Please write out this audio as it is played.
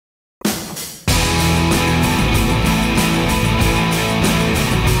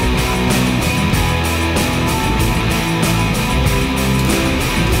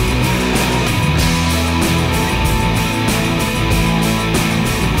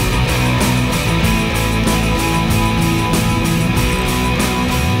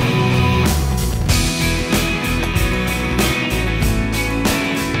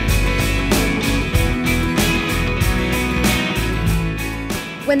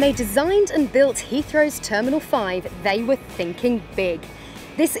they designed and built Heathrow's Terminal 5, they were thinking big.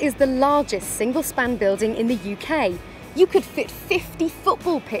 This is the largest single-span building in the UK. You could fit 50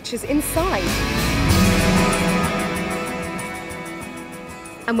 football pitches inside.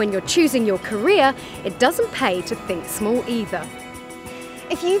 And when you're choosing your career, it doesn't pay to think small either.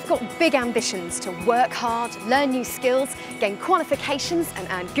 If you've got big ambitions to work hard, learn new skills, gain qualifications and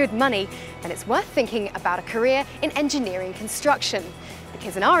earn good money, then it's worth thinking about a career in engineering construction.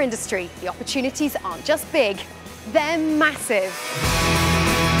 Because in our industry, the opportunities aren't just big, they're massive.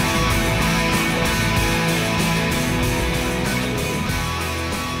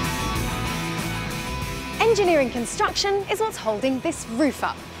 Engineering construction is what's holding this roof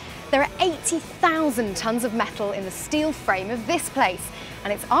up. There are 80,000 tonnes of metal in the steel frame of this place,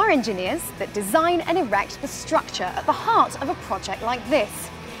 and it's our engineers that design and erect the structure at the heart of a project like this.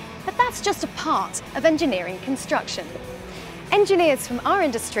 But that's just a part of engineering construction. Engineers from our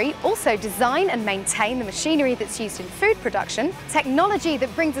industry also design and maintain the machinery that's used in food production, technology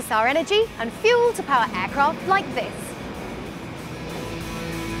that brings us our energy, and fuel to power aircraft like this.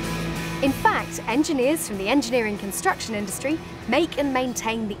 In fact, engineers from the engineering construction industry make and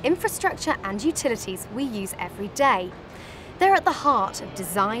maintain the infrastructure and utilities we use every day. They're at the heart of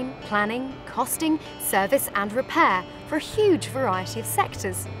design, planning, costing, service and repair for a huge variety of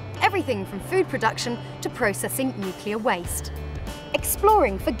sectors. Everything from food production to processing nuclear waste.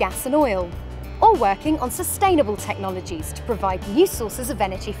 Exploring for gas and oil, or working on sustainable technologies to provide new sources of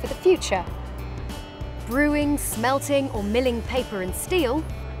energy for the future. Brewing, smelting or milling paper and steel,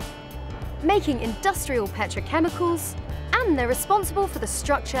 making industrial petrochemicals, and they're responsible for the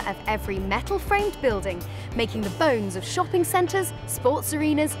structure of every metal-framed building, making the bones of shopping centres, sports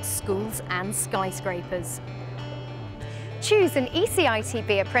arenas, schools and skyscrapers. Choose an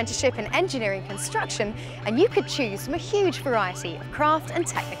ECITB apprenticeship in engineering construction and you could choose from a huge variety of craft and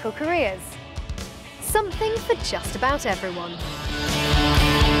technical careers. Something for just about everyone.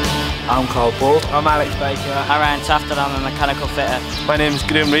 I'm Carl Paul. I'm Alex Baker. I'm Ryan Taft and I'm a mechanical fitter. My name's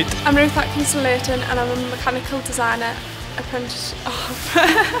Graham Reid. I'm Ruth Atkinson-Layton and I'm a mechanical designer apprentice.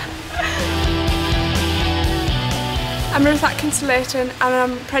 I'm Ruth Atkinson-Layton and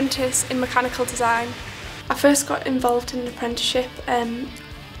I'm an apprentice in mechanical design. I first got involved in an apprenticeship.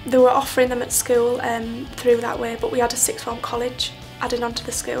 They were offering them at school through that way, but we had a sixth form college added onto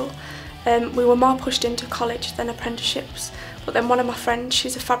the school. We were more pushed into college than apprenticeships, but then one of my friends,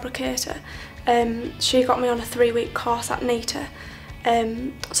 she's a fabricator, she got me on a 3-week course at NETA.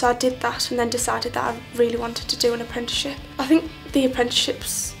 So I did that and then decided that I really wanted to do an apprenticeship. I think the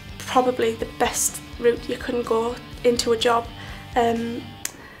apprenticeship's probably the best route you can go into a job.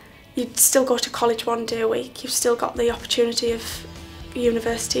 You'd still go to college 1 day a week, you've still got the opportunity of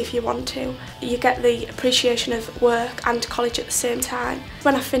university if you want to. You get the appreciation of work and college at the same time.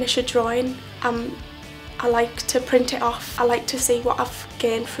 When I finish a drawing, I like to print it off. I like to see what I've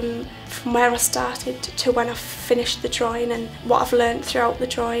gained from where I started to when I've finished the drawing and what I've learned throughout the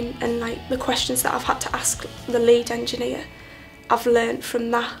drawing, and like the questions that I've had to ask the lead engineer. I've learned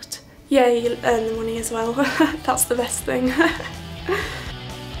from that. Yeah, you earn the money as well. That's the best thing.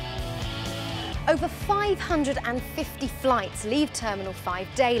 Over 550 flights leave Terminal 5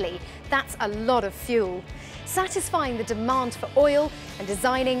 daily. That's a lot of fuel. Satisfying the demand for oil and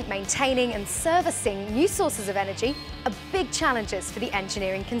designing, maintaining and servicing new sources of energy are big challenges for the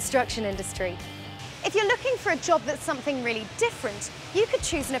engineering construction industry. If you're looking for a job that's something really different, you could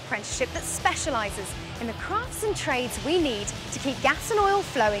choose an apprenticeship that specialises in the crafts and trades we need to keep gas and oil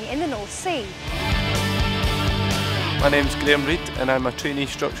flowing in the North Sea. My name's Graham Reid and I'm a trainee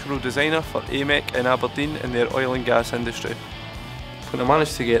structural designer for AMEC in Aberdeen in their oil and gas industry. When I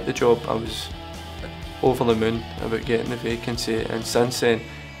managed to get the job, I was over the moon about getting the vacancy, and since then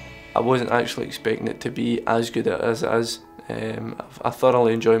I wasn't actually expecting it to be as good as it is. I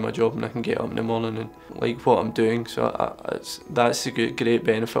thoroughly enjoy my job and I can get up in the morning and like what I'm doing, so that's the great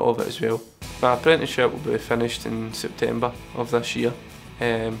benefit of it as well. My apprenticeship will be finished in September of this year.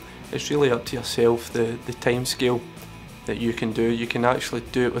 It's really up to yourself, the time scale that you can do. You can actually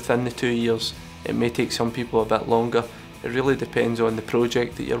do it within the 2 years. It may take some people a bit longer. It really depends on the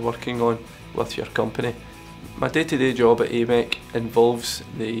project that you're working on with your company. My day-to-day job at AMEC involves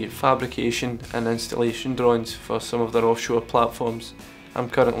the fabrication and installation drawings for some of their offshore platforms. I'm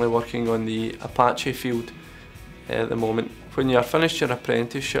currently working on the Apache field at the moment. When you're finished your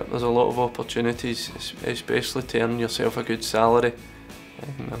apprenticeship, there's a lot of opportunities, especially to earn yourself a good salary.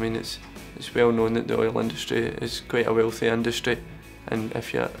 I mean, it's well known that the oil industry is quite a wealthy industry, and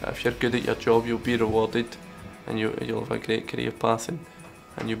if you're good at your job, you'll be rewarded and you'll have a great career path, and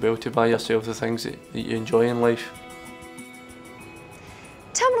you'll be able to buy yourself the things that you enjoy in life.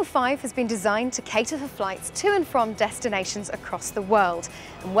 Terminal 5 has been designed to cater for flights to and from destinations across the world,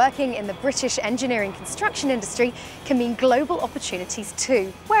 and working in the British engineering construction industry can mean global opportunities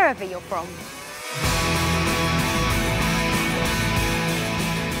too, wherever you're from.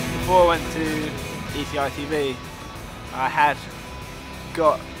 Before I went to ECITB, I had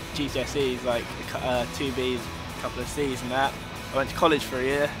got GCSEs, like 2 Bs, a couple of Cs and that. I went to college for a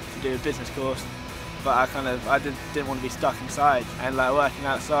year to do a business course, but I didn't want to be stuck inside, and like working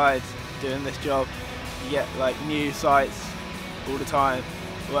outside doing this job, you get like new sights all the time.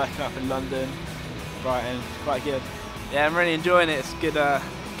 Working up in London, Brighton, quite good. Yeah, I'm really enjoying it. It's good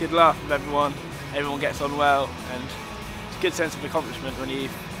laugh with everyone. Everyone gets on well, and it's a good sense of accomplishment when you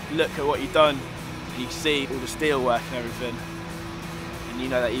look at what you've done and you see all the steel work and everything, and you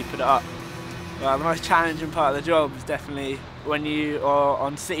know that you put it up. Well, the most challenging part of the job is definitely when you are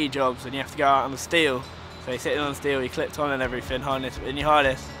on city jobs and you have to go out on the steel. So you're sitting on the steel, you're clipped on and everything, in your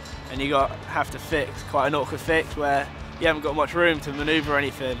harness, and you have to fix quite an awkward fix where you haven't got much room to manoeuvre or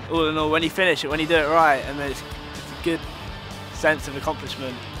anything. All in all, when you finish it, when you do it right, and then it's a good sense of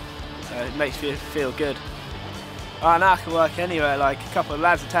accomplishment. So it makes you feel good. Now I can work anywhere. Like a couple of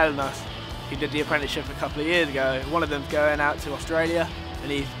lads are telling us who did the apprenticeship a couple of years ago. One of them's going out to Australia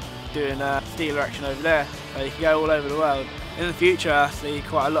and he's doing steel erection over there. So you can go all over the world. In the future, I see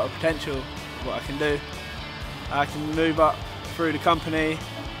quite a lot of potential of what I can do. I can move up through the company.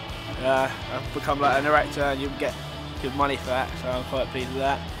 I've become like an erector, and you get good money for that, so I'm quite pleased with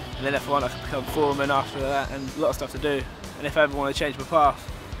that. And then if I want, I can become foreman after that, and a lot of stuff to do. And if I ever want to change my path,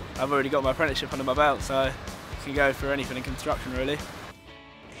 I've already got my apprenticeship under my belt, so I can go through anything in construction really.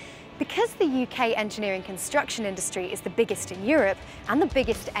 Because the UK engineering construction industry is the biggest in Europe and the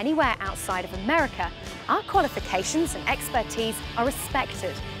biggest anywhere outside of America, our qualifications and expertise are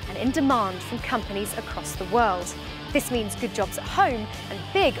respected and in demand from companies across the world. This means good jobs at home and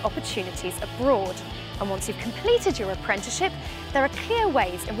big opportunities abroad. And once you've completed your apprenticeship, there are clear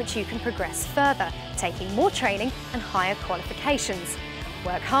ways in which you can progress further, taking more training and higher qualifications.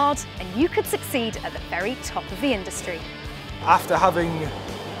 Work hard and you could succeed at the very top of the industry. After having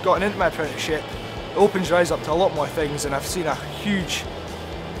gotten into my apprenticeship, it opens your eyes up to a lot more things, and I've seen a huge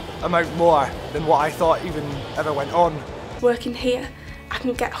amount more than what I thought even ever went on. Working here, I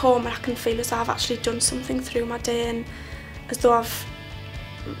can get home and I can feel as though I've actually done something through my day, and as though I've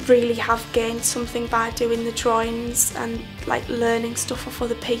really have gained something by doing the drawings and like learning stuff off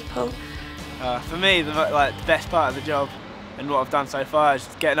other people. For me, the best part of the job and what I've done so far is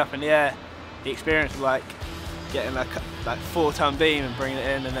just getting up in the air. The experience of like getting like 4-ton beam and bringing it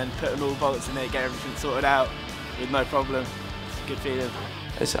in, and then putting all bolts in it, get everything sorted out with no problem. It's a good feeling.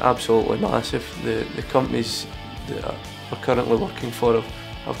 It's absolutely massive. The companies that we're currently working for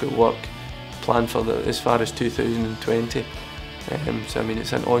have got work planned for as far as 2020. So I mean,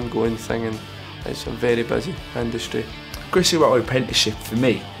 it's an ongoing thing, and it's a very busy industry. The great thing about my apprenticeship for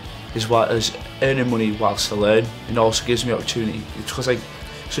me is earning money whilst I learn, and also gives me opportunity. It's because like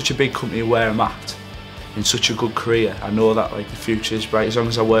such a big company where I'm at, in such a good career, I know that like the future is bright. As long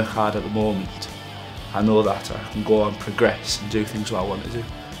as I work hard at the moment, I know that I can go and progress and do things what I want to do.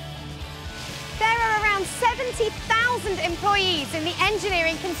 There are around 70,000 employees in the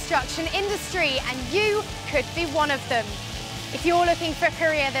engineering construction industry, and you could be one of them. If you're looking for a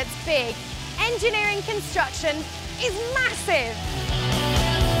career that's big, engineering construction is massive.